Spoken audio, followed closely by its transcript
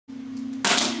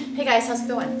Hey guys, how's it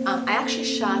going? I actually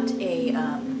shot a,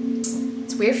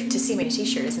 it's weird to see my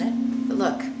t-shirt, isn't it? But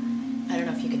look, I don't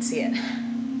know if you can see it.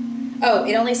 Oh,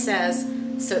 it only says,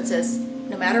 so it says,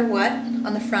 no matter what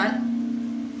on the front.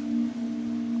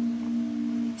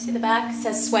 See the back? It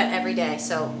says sweat every day.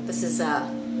 So this is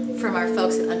from our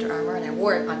folks at Under Armour, and I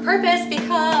wore it on purpose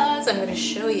because I'm going to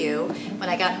show you when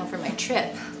I got home from my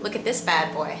trip. Look at this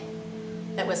bad boy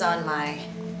that was on my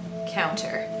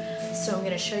counter. So I'm going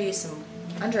to show you some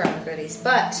Under Armour goodies,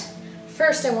 but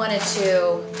first I wanted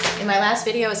to, in my last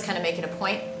video I was kind of making a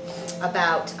point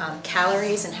about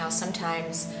calories and how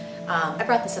sometimes, I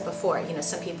brought this up before, you know,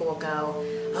 some people will go,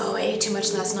 oh, I ate too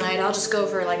much last night, I'll just go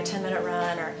for like a 10-minute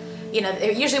run, or, you know,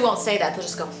 they usually won't say that, they'll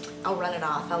just go, I'll run it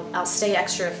off, I'll stay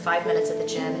extra 5 minutes at the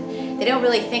gym, and they don't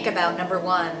really think about, number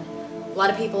one, a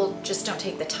lot of people just don't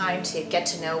take the time to get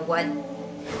to know what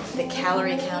the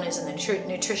calorie count is and the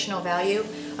nutritional value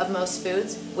of most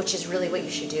foods, which is really what you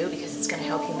should do because it's going to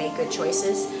help you make good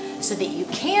choices so that you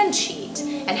can cheat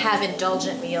and have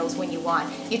indulgent meals when you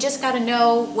want. You just got to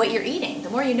know what you're eating. The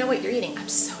more you know what you're eating, I'm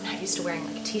so not used to wearing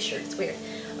like a t-shirt, it's weird,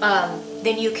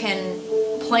 then you can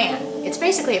plan. It's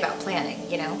basically about planning,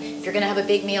 you know. If you're going to have a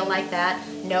big meal like that,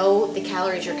 know the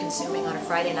calories you're consuming on a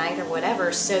Friday night or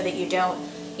whatever so that you don't,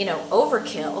 you know,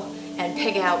 overkill and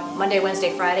pig out Monday,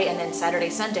 Wednesday, Friday, and then Saturday,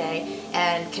 Sunday,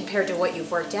 and compared to what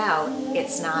you've worked out,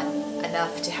 it's not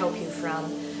enough to help you from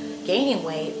gaining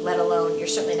weight, let alone you're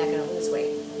certainly not going to lose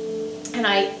weight. And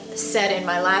I said in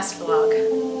my last vlog,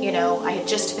 you know, I had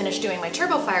just finished doing my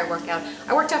Turbo Fire workout.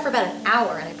 I worked out for about an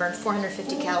hour and I burned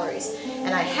 450 calories.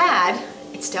 And I had,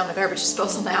 it's down the garbage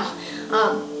disposal now,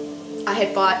 I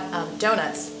had bought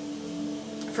donuts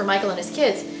for Michael and his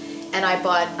kids. And I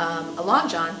bought a Long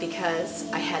John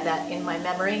because I had that in my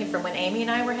memory from when Amy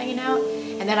and I were hanging out.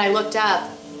 And then I looked up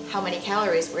how many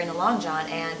calories were in a Long John,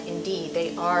 and indeed,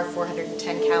 they are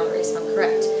 410 calories, if I'm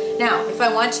correct. Now, if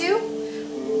I want to,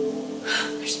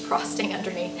 there's frosting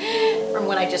underneath from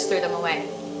when I just threw them away.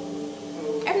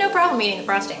 I have no problem eating the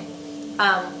frosting.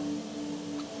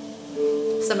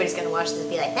 Somebody's gonna watch this and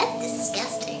be like, that's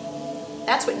disgusting.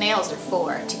 That's what nails are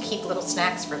for, to keep little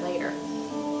snacks for later.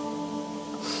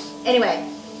 Anyway,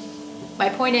 my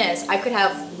point is, I could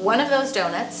have one of those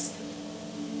donuts,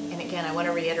 and again, I want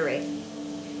to reiterate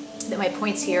that my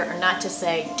points here are not to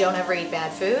say don't ever eat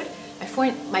bad food.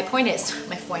 My point is,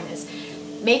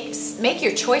 make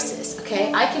your choices,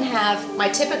 okay? I can have my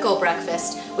typical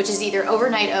breakfast, which is either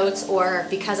overnight oats or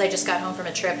because I just got home from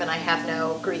a trip and I have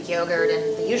no Greek yogurt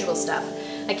and the usual stuff,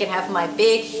 I can have my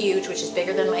big, huge, which is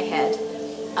bigger than my head,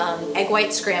 egg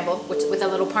white scramble with a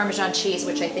little Parmesan cheese,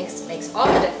 which I think makes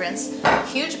all the difference. A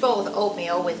huge bowl of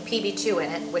oatmeal with PB2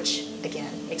 in it, which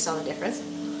again makes all the difference.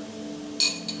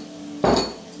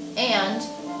 And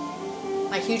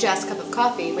my huge ass cup of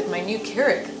coffee with my new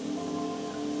Keurig.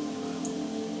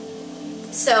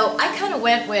 So I kind of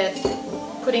went with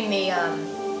putting the,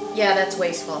 yeah, that's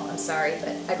wasteful, I'm sorry,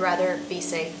 but I'd rather be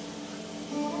safe.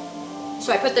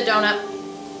 So I put the donut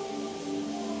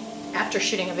after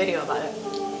shooting a video about it.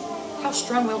 How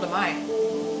strong-willed am I?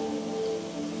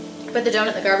 Put the donut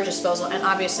in the garbage disposal, and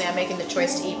obviously I'm making the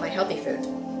choice to eat my healthy food,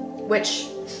 which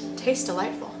tastes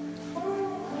delightful.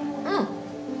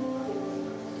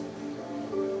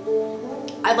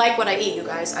 I like what I eat, you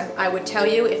guys. I would tell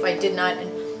you if I did not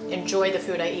enjoy the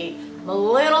food I eat. I'm a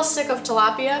little sick of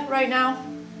tilapia right now,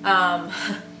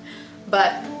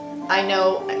 but I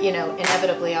know, you know,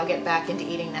 inevitably I'll get back into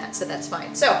eating that, so that's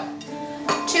fine. So,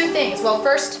 two things. Well,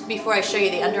 first, before I show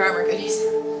you the Under Armour goodies,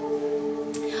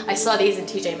 I saw these in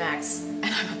TJ Maxx, and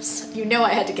I'm obsessed. You know I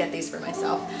had to get these for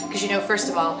myself, because you know, first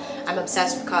of all, I'm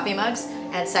obsessed with coffee mugs,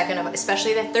 and second of all,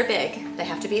 especially if they're big, they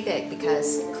have to be big,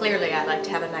 because clearly I like to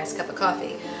have a nice cup of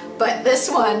coffee. But this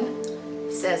one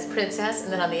says Princess,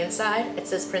 and then on the inside it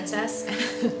says Princess,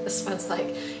 and this one's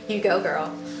like, you go girl,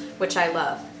 which I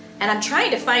love. And I'm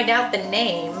trying to find out the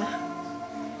name.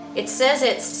 It says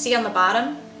it's, see on the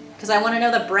bottom? Because I want to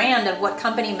know the brand of what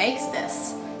company makes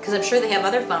this, because I'm sure they have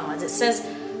other fun ones. It says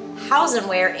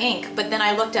Hausenware Inc., but then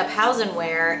I looked up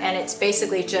Hausenware and it's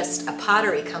basically just a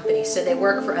pottery company, so they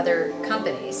work for other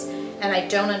companies, and I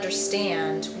don't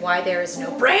understand why there is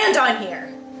no brand on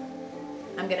here.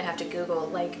 I'm gonna have to Google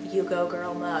like You Go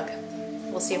Girl mug.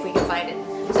 We'll see if we can find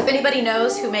it. So if anybody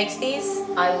knows who makes these,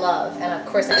 I love, and of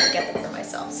course I can get them for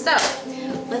myself. So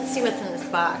let's see what's in this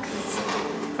box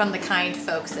from the kind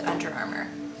folks at Under Armour.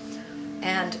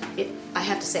 And I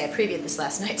have to say, I previewed this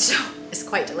last night, so it's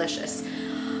quite delicious.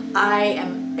 I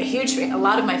am a huge fan. A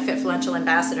lot of my Fitfluential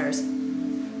ambassadors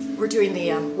were doing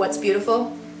the What's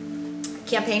Beautiful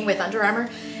campaign with Under Armour,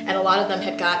 and a lot of them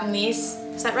had gotten these.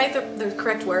 Is that right, the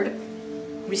correct word?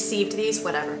 received these,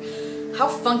 whatever. How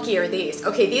funky are these?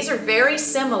 Okay, these are very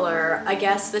similar. I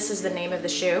guess this is the name of the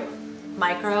shoe,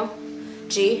 Micro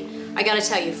G. I gotta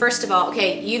tell you, first of all,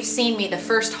 okay, you've seen me the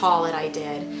first haul that I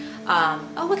did.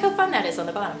 Oh, look how fun that is on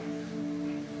the bottom.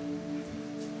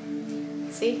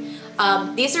 See?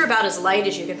 These are about as light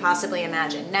as you can possibly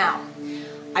imagine. Now,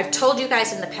 I've told you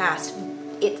guys in the past,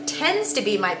 it tends to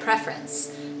be my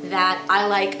preference that I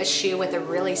like a shoe with a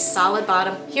really solid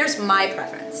bottom. Here's my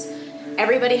preference.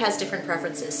 Everybody has different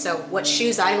preferences, so what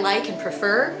shoes I like and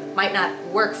prefer might not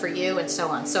work for you and so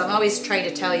on. So I'm always trying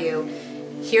to tell you,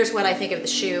 here's what I think of the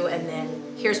shoe, and then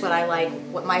here's what I like,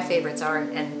 what my favorites are,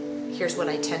 and here's what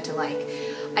I tend to like.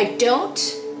 I don't,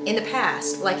 in the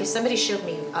past, like if somebody showed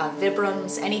me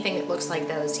Vibrams, anything that looks like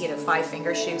those, you know,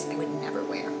 5-finger shoes, I would never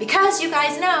wear. Because you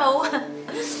guys know,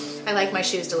 I like my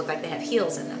shoes to look like they have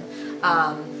heels in them.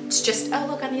 It's just, oh,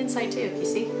 look on the inside too, you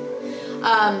see?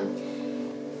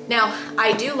 Now,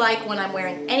 I do like when I'm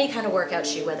wearing any kind of workout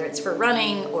shoe, whether it's for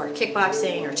running or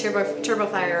kickboxing or turbo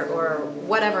fire or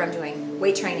whatever I'm doing,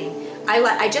 weight training.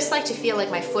 I just like to feel like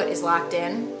my foot is locked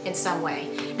in some way.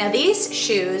 Now these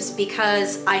shoes,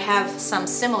 because I have some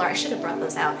similar, I should have brought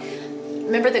those out.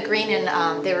 Remember the green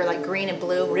and, they were like green and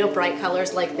blue, real bright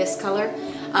colors like this color?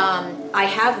 I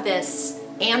have this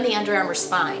and the Under Armour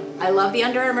Spine. I love the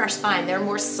Under Armour Spine. They're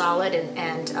more solid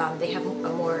and they have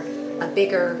a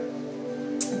bigger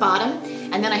bottom.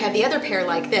 And then I have the other pair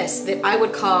like this that I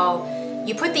would call,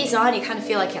 you put these on, you kind of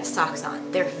feel like you have socks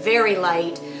on. They're very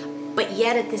light, but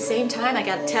yet at the same time, I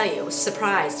gotta tell you, I was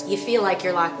surprised, you feel like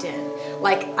you're locked in.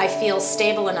 Like I feel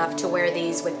stable enough to wear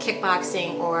these with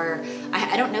kickboxing, or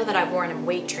I don't know that I've worn them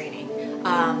weight training.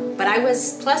 But I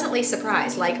was pleasantly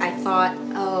surprised. Like I thought,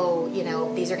 oh, you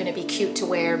know, these are gonna be cute to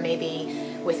wear maybe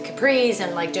with capris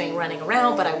and like doing running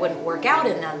around, but I wouldn't work out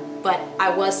in them. But I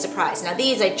was surprised. Now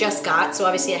these I just got, so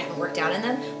obviously I haven't worked out in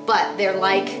them, but they're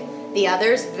like the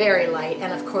others, very light,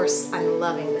 and of course I'm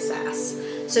loving the sass.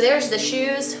 So there's the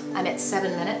shoes. I'm at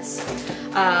 7 minutes.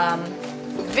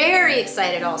 Very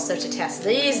excited also to test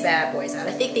these bad boys out.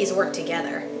 I think these work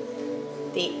together.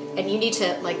 And you need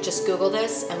to like just Google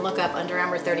this and look up Under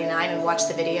Armour 39 and watch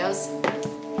the videos.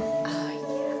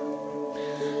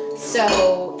 Yeah.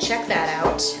 So check that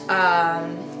out.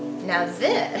 Now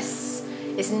this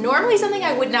is normally something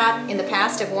I would not in the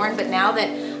past have worn, but now that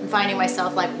I'm finding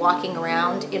myself like walking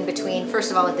around in between,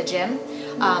 first of all at the gym,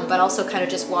 but also kind of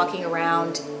just walking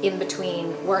around in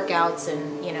between workouts,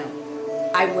 and you know,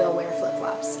 I will wear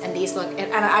flip-flops. And these look,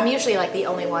 and I'm usually like the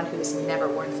only one who's never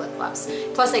worn flip-flops.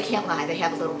 Plus I can't lie, they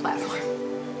have a little platform.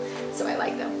 So I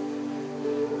like them.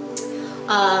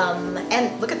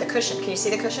 And look at the cushion. Can you see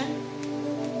the cushion?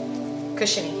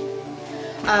 Cushiony.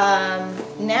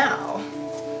 Now,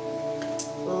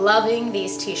 loving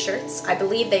these t-shirts. I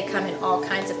believe they come in all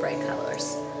kinds of bright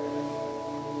colors.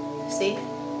 See?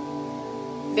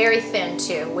 Very thin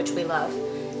too, which we love.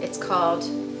 It's called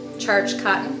Charged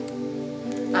Cotton.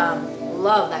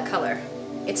 Love that color.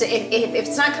 If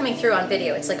it's not coming through on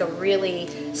video, it's like a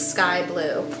really sky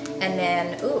blue. And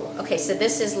then, ooh, okay, so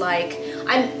this is like,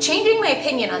 I'm changing my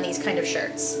opinion on these kind of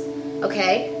shirts,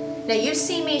 okay? Now you've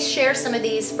seen me share some of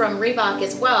these from Reebok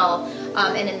as well,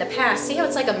 and in the past, see how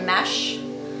it's like a mesh,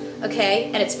 okay?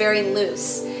 And it's very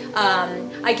loose.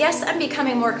 I guess I'm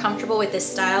becoming more comfortable with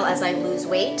this style as I lose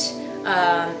weight.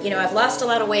 You know, I've lost a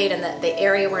lot of weight, and the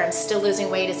area where I'm still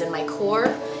losing weight is in my core.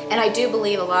 And I do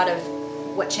believe a lot of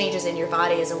what changes in your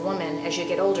body as a woman as you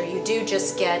get older, you do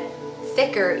just get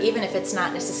thicker, even if it's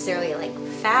not necessarily like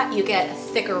fat, you get a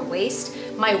thicker waist.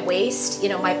 My waist, you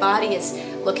know, my body is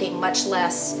looking much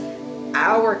less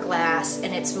hourglass,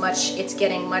 and it's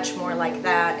getting much more like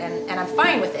that, and I'm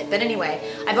fine with it. But anyway,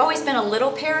 I've always been a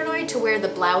little paranoid to wear the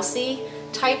blousey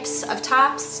types of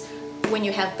tops when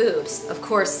you have boobs. Of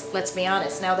course, let's be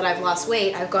honest, now that I've lost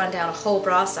weight, I've gone down a whole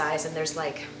bra size, and there's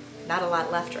like not a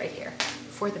lot left right here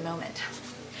for the moment.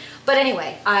 But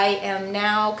anyway, I am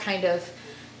now kind of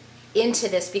into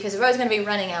this, because if I was going to be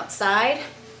running outside,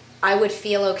 I would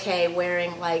feel okay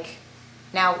wearing like,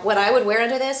 now what I would wear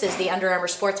under this is the Under Armour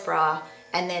sports bra,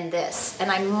 and then this.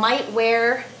 And I might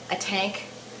wear a tank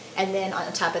and then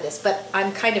on top of this, but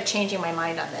I'm kind of changing my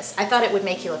mind on this. I thought it would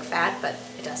make you look fat, but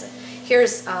it doesn't.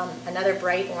 Here's another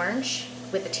bright orange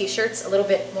with the t-shirts, a little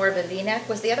bit more of a V-neck.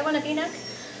 Was the other one a V-neck?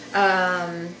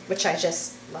 Which I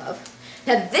just love.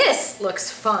 Now this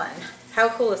looks fun. How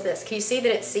cool is this? Can you see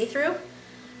that it's see-through?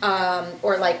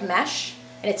 Or like mesh,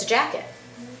 and it's a jacket.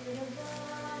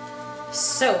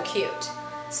 So cute.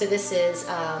 So this is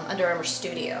Under Armour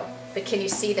Studio, but can you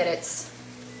see that it's,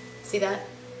 see that?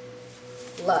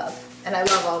 Love. And I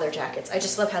love all their jackets. I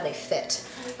just love how they fit.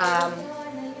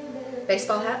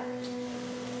 Baseball hat.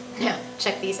 Now,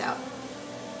 check these out.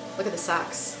 Look at the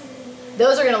socks.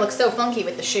 Those are gonna look so funky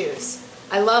with the shoes.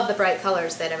 I love the bright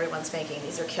colors that everyone's making.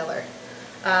 These are killer.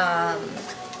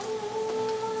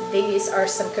 These are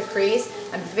some capris.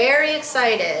 I'm very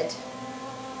excited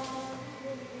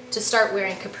to start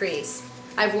wearing capris.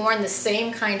 I've worn the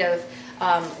same kind of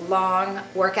long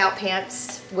workout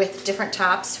pants with different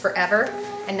tops forever,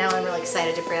 and now I'm really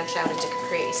excited to branch out into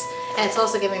capris. And it's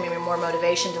also giving me more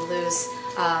motivation to lose,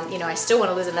 you know, I still want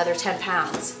to lose another 10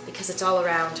 pounds because it's all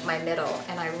around my middle,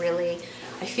 and I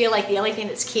feel like the only thing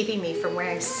that's keeping me from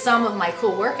wearing some of my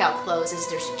cool workout clothes is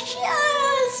there's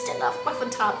just enough puff on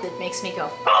top that makes me go,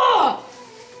 oh!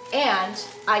 And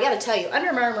I gotta tell you, Under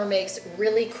Armour makes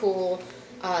really cool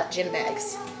gym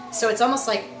bags. So it's almost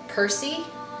like pursy,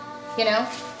 you know?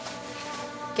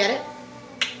 Get it?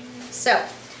 So,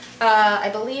 I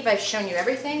believe I've shown you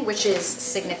everything, which is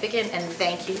significant, and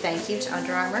thank you to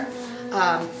Under Armour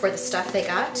for the stuff they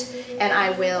got. And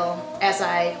I will, as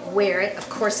I wear it, of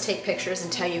course take pictures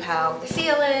and tell you how the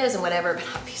feel is and whatever, but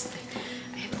obviously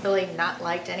I have really not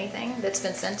liked anything that's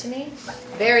been sent to me.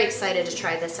 Very excited to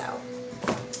try this out.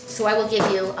 So I will give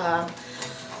you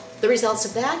the results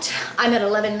of that. I'm at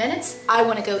 11 minutes. I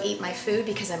want to go eat my food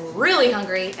because I'm really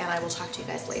hungry, and I will talk to you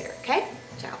guys later, okay?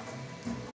 Ciao.